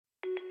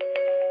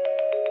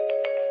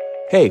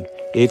Hey,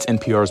 it's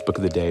NPR's Book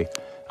of the Day.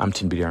 I'm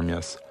Tinbiti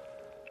Armias.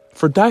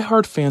 For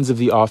diehard fans of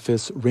The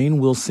Office, Rainn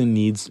Wilson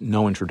needs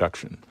no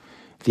introduction.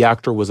 The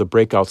actor was a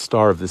breakout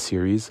star of the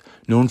series,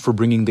 known for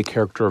bringing the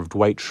character of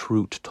Dwight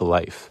Schrute to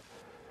life.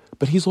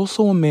 But he's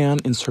also a man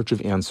in search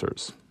of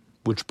answers,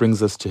 which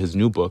brings us to his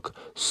new book,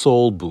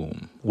 Soul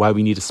Boom, Why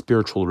We Need a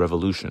Spiritual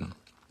Revolution.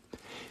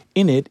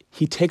 In it,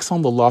 he takes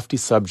on the lofty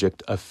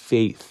subject of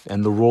faith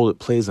and the role it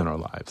plays in our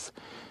lives.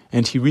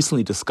 And he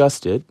recently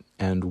discussed it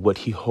and what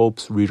he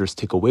hopes readers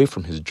take away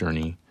from his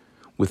journey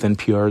with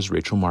NPR's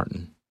Rachel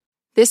Martin.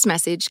 This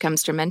message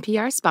comes from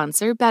NPR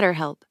sponsor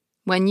BetterHelp.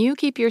 When you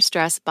keep your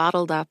stress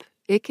bottled up,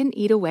 it can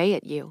eat away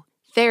at you.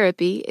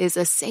 Therapy is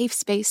a safe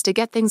space to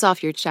get things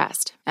off your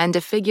chest and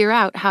to figure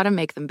out how to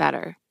make them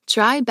better.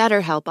 Try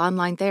BetterHelp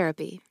Online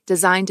Therapy,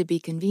 designed to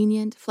be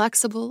convenient,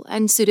 flexible,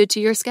 and suited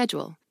to your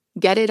schedule.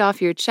 Get it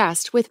off your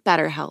chest with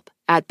BetterHelp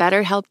at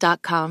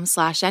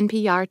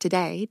betterhelp.com/NPR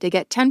today to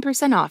get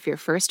 10% off your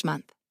first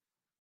month.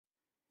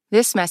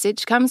 This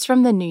message comes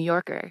from The New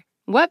Yorker.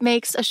 What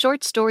makes a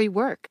short story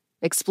work?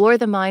 Explore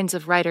the minds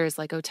of writers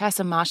like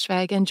Ottessa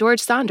Moshfegh and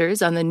George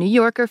Saunders on the New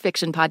Yorker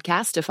Fiction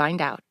Podcast to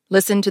find out.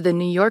 Listen to the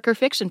New Yorker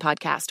Fiction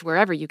Podcast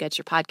wherever you get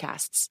your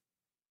podcasts.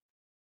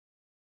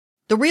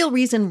 The real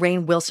reason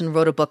Rainn Wilson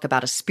wrote a book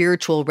about a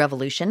spiritual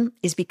revolution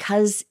is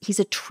because he's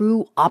a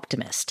true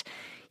optimist.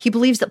 He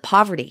believes that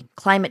poverty,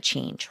 climate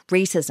change,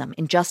 racism,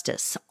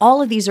 injustice,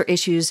 all of these are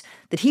issues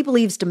that he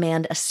believes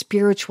demand a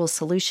spiritual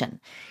solution.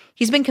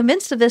 He's been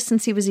convinced of this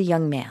since he was a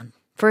young man.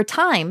 For a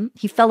time,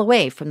 he fell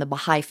away from the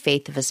Baha'i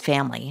faith of his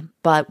family,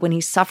 but when he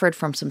suffered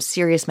from some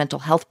serious mental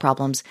health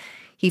problems,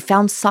 he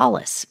found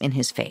solace in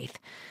his faith.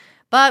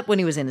 But when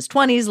he was in his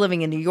 20s,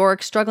 living in New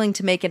York, struggling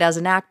to make it as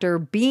an actor,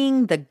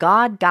 being the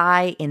God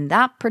guy in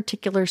that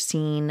particular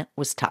scene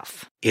was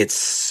tough. It's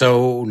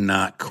so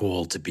not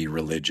cool to be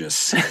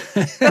religious.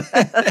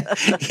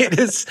 It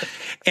is.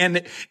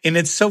 And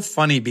it's so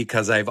funny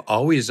because I've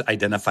always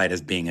identified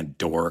as being a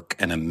dork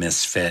and a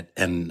misfit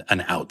and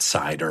an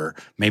outsider.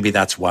 Maybe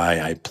that's why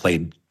I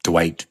played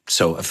Dwight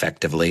so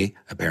effectively,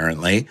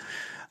 apparently.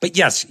 But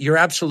yes, you're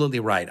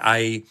absolutely right.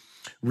 I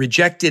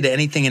rejected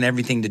anything and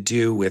everything to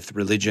do with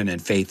religion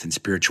and faith and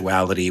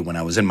spirituality when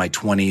I was in my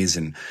 20s.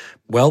 And,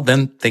 well,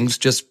 then things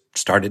just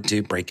started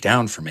to break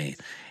down for me.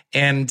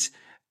 And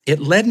it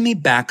led me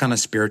back on a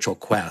spiritual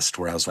quest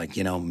where I was like,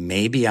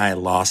 maybe I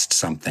lost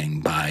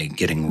something by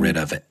getting rid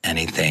of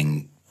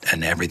anything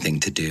and everything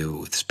to do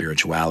with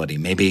spirituality.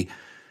 Maybe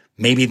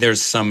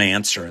there's some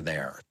answer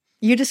there.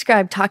 You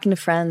described talking to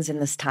friends in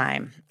this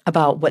time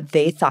about what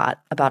they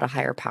thought about a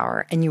higher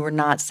power, and you were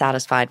not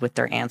satisfied with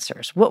their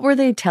answers. What were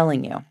they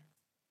telling you?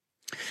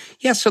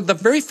 Yeah, so the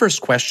very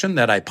first question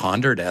that I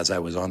pondered as I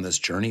was on this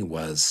journey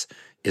was,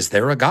 is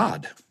there a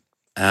God?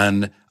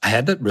 And I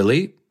had to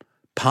really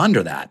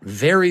ponder that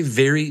very,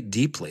 very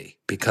deeply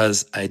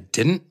because I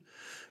didn't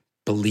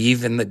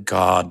believe in the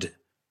God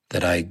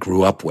that I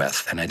grew up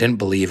with, and I didn't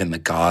believe in the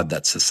God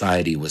that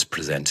society was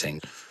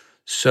presenting.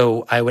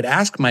 So I would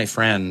ask my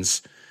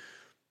friends,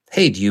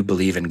 hey, do you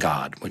believe in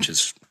God? Which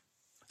is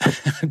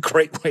a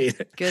great way,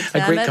 a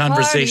great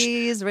conversation.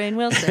 Parties, Rainn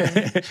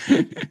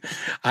Wilson.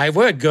 I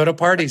would go to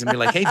parties and be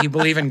like, hey, do you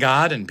believe in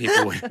God? And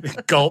people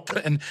would gulp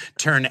and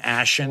turn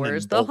ashen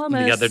Where's and the bolt in the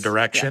hummus? other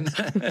direction.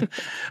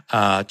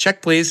 Yeah.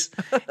 Check, please.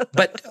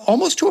 But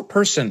almost to a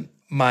person,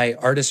 my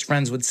artist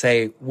friends would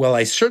say, well,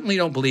 I certainly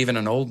don't believe in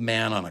an old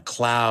man on a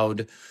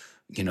cloud,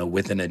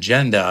 with an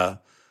agenda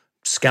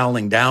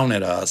scowling down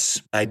at us.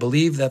 I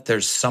believe that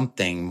there's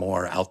something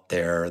more out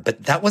there,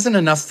 but that wasn't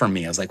enough for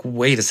me. I was like,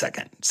 wait a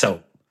second.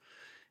 So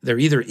there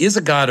either is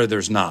a God or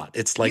there's not.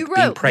 It's like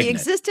being pregnant. The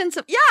existence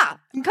of,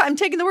 I'm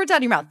taking the words out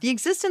of your mouth. The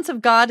existence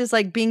of God is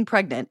like being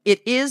pregnant.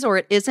 It is or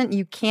it isn't.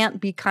 You can't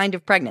be kind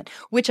of pregnant,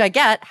 which I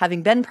get,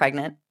 having been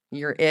pregnant,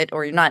 you're it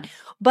or you're not.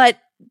 But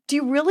do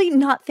you really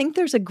not think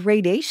there's a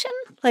gradation?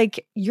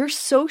 Like, you're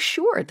so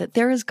sure that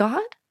there is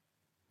God?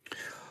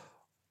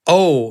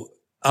 Oh,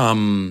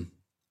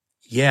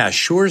 yeah,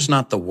 sure is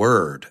not the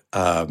word.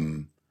 I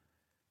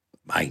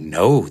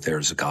know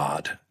there's a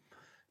God.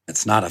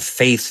 It's not a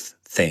faith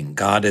thing.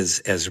 God is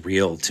as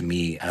real to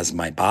me as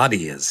my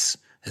body is,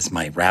 as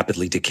my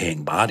rapidly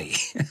decaying body.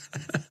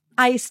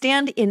 I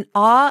stand in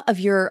awe of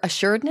your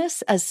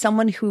assuredness as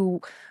someone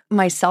who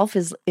myself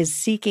is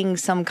seeking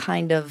some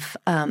kind of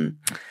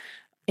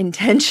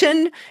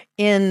intention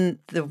in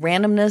the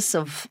randomness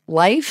of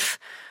life.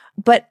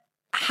 But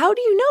how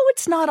do you know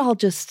it's not all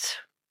just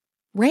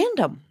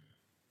random?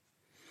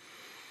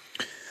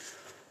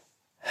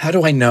 How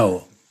do I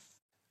know?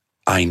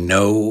 I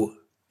know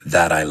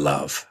that I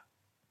love.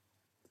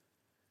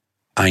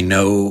 I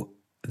know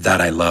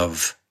that I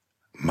love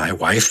my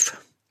wife.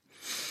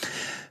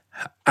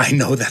 I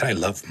know that I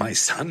love my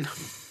son.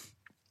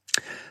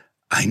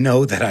 I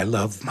know that I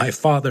love my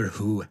father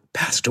who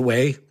passed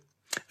away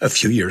a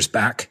few years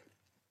back.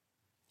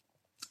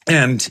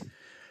 And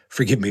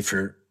forgive me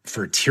for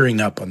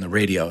tearing up on the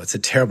radio. It's a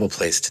terrible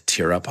place to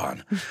tear up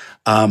on.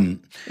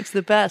 It's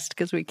the best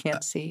because we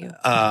can't see you.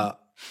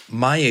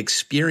 my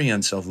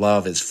experience of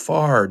love is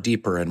far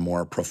deeper and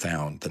more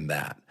profound than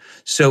that.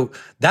 So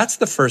that's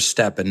the first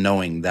step in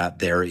knowing that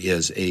there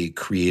is a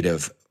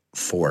creative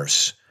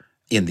force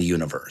in the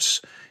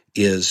universe,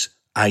 is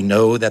I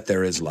know that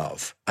there is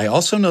love. I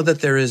also know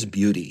that there is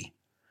beauty.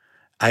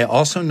 I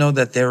also know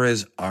that there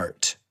is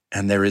art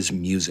and there is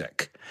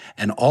music.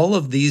 And all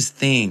of these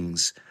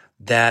things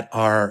that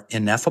are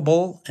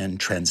ineffable and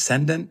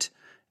transcendent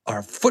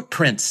are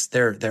footprints.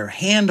 They're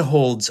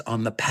handholds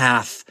on the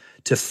path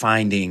to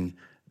finding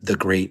the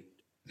great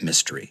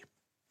mystery.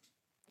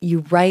 You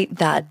write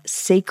that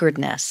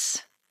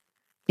sacredness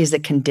is a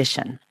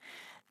condition.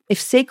 If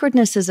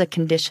sacredness is a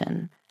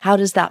condition, how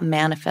does that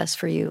manifest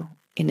for you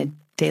in a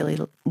daily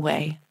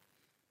way?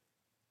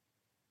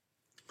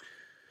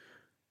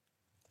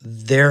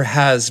 There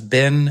has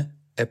been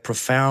a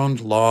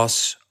profound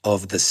loss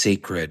of the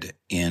sacred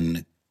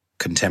in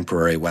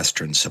contemporary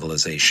Western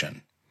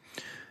civilization.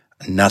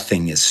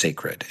 Nothing is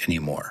sacred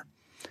anymore.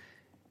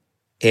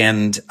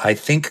 And I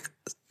think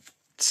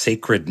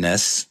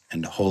sacredness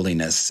and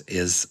holiness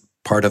is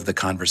part of the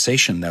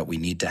conversation that we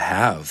need to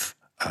have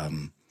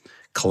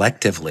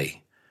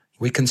collectively.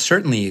 We can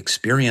certainly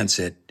experience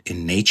it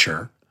in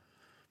nature,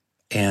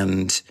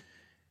 and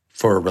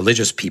for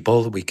religious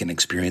people, we can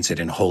experience it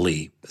in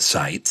holy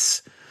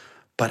sites.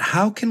 But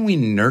how can we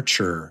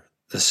nurture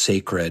the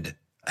sacred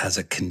as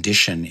a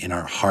condition in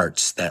our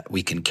hearts that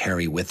we can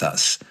carry with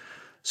us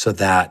so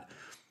that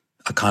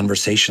a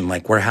conversation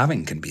like we're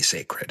having can be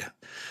sacred?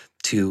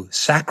 To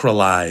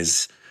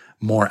sacralize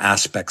more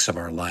aspects of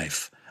our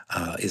life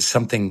is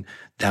something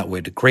that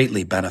would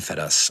greatly benefit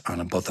us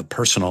on both a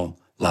personal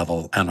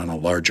level and on a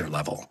larger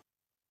level.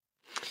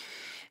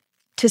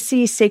 To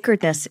see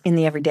sacredness in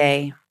the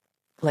everyday,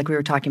 like we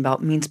were talking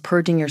about, means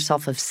purging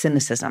yourself of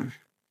cynicism,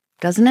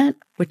 doesn't it?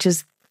 Which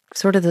is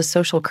sort of the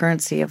social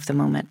currency of the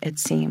moment, it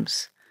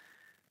seems.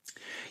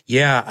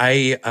 Yeah,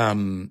 I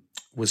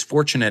was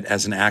fortunate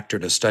as an actor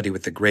to study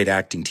with the great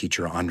acting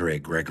teacher, Andre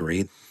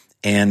Gregory,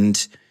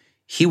 and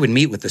he would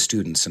meet with the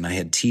students, and I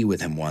had tea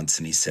with him once,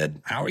 and he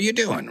said, "How are you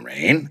doing,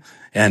 Rainn?"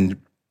 And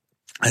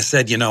I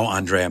said, "You know,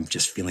 Andre, I'm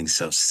just feeling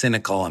so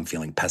cynical. I'm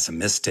feeling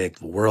pessimistic.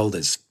 The world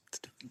is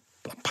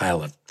a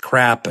pile of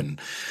crap,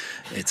 and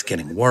it's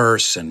getting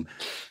worse." And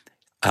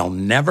I'll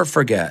never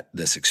forget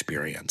this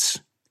experience.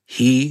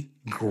 He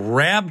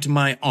grabbed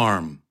my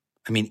arm.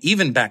 I mean,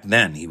 even back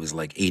then, he was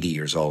like 80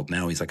 years old.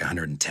 Now he's like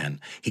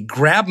 110. He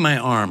grabbed my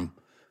arm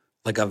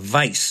like a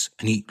vice,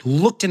 and he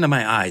looked into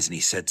my eyes, and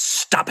he said,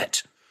 "Stop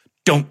it.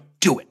 Don't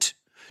do it.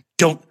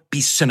 Don't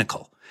be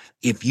cynical.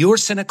 If you're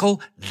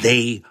cynical,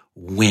 they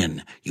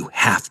win. You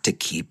have to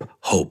keep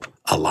hope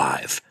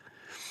alive."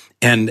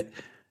 And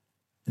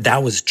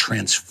that was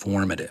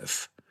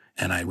transformative.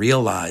 And I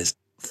realized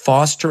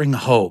fostering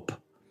hope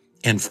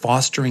and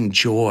fostering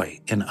joy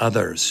in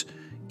others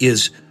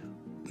is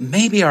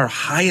maybe our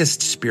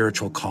highest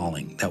spiritual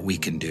calling that we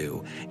can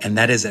do. And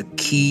that is a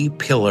key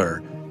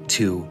pillar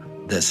to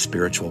the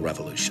spiritual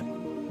revolution.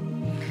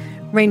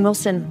 Rainn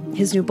Wilson,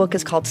 his new book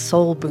is called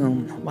Soul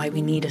Boom, Why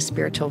We Need a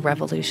Spiritual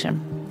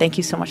Revolution. Thank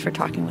you so much for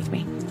talking with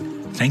me.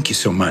 Thank you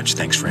so much.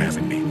 Thanks for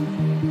having me.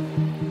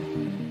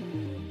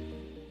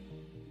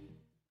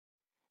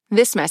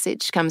 This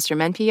message comes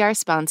from NPR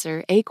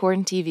sponsor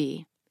Acorn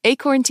TV.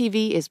 Acorn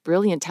TV is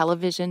brilliant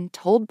television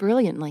told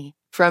brilliantly,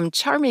 from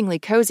charmingly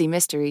cozy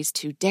mysteries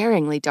to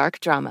daringly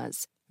dark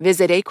dramas.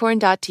 Visit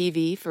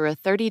acorn.tv for a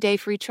 30-day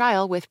free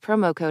trial with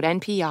promo code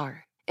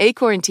NPR.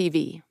 Acorn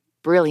TV.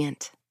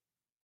 Brilliant.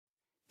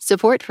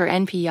 Support for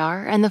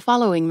NPR and the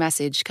following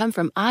message come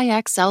from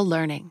IXL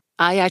Learning.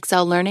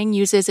 IXL Learning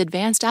uses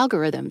advanced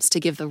algorithms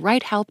to give the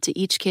right help to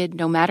each kid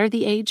no matter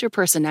the age or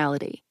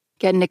personality.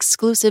 Get an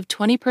exclusive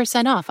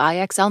 20% off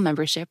IXL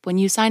membership when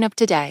you sign up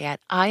today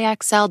at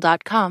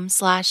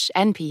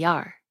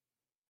IXL.com/NPR.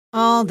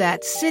 All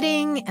that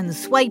sitting and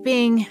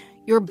swiping,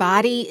 your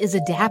body is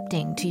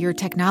adapting to your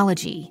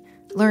technology.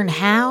 Learn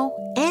how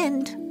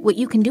and what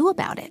you can do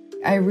about it.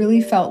 I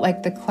really felt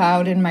like the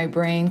cloud in my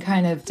brain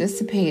kind of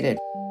dissipated.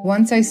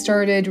 Once I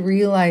started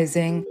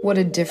realizing what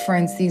a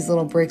difference these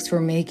little breaks were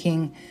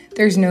making,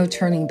 there's no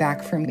turning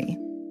back for me.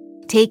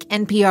 Take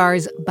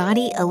NPR's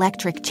Body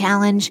Electric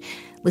Challenge.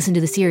 Listen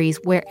to the series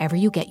wherever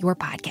you get your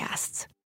podcasts.